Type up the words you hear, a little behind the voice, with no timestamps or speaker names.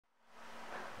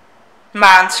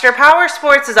Monster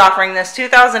Powersports is offering this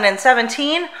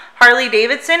 2017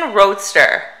 Harley-Davidson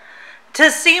Roadster. To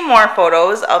see more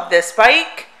photos of this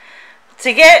bike,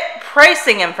 to get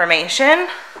pricing information,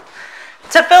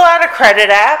 to fill out a credit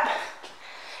app,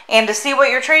 and to see what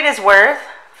your trade is worth,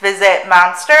 visit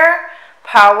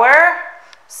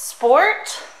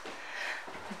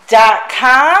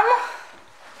monsterpowersport.com.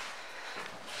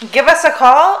 Give us a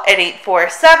call at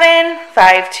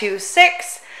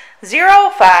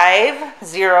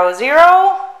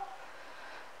 847-526-0500,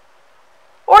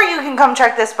 or you can come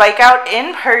check this bike out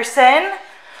in person.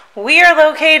 We are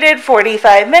located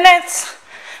 45 minutes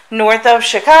north of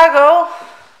Chicago,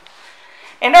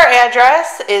 and our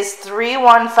address is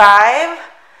 315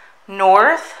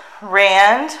 North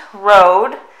Rand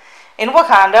Road in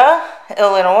Wauconda,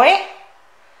 Illinois.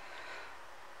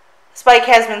 This bike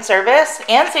has been serviced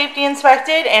and safety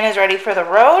inspected and is ready for the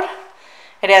road.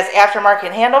 It has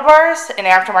aftermarket handlebars, an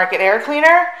aftermarket air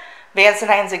cleaner, Vance &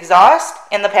 Hines exhaust,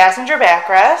 and the passenger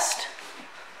backrest.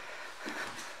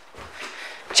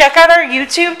 Check out our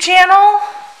YouTube channel,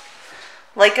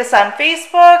 like us on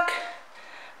Facebook,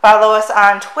 follow us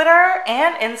on Twitter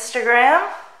and Instagram.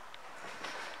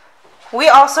 We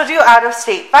also do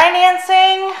out-of-state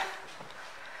financing,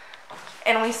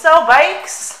 and we sell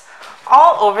bikes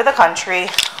all over the country.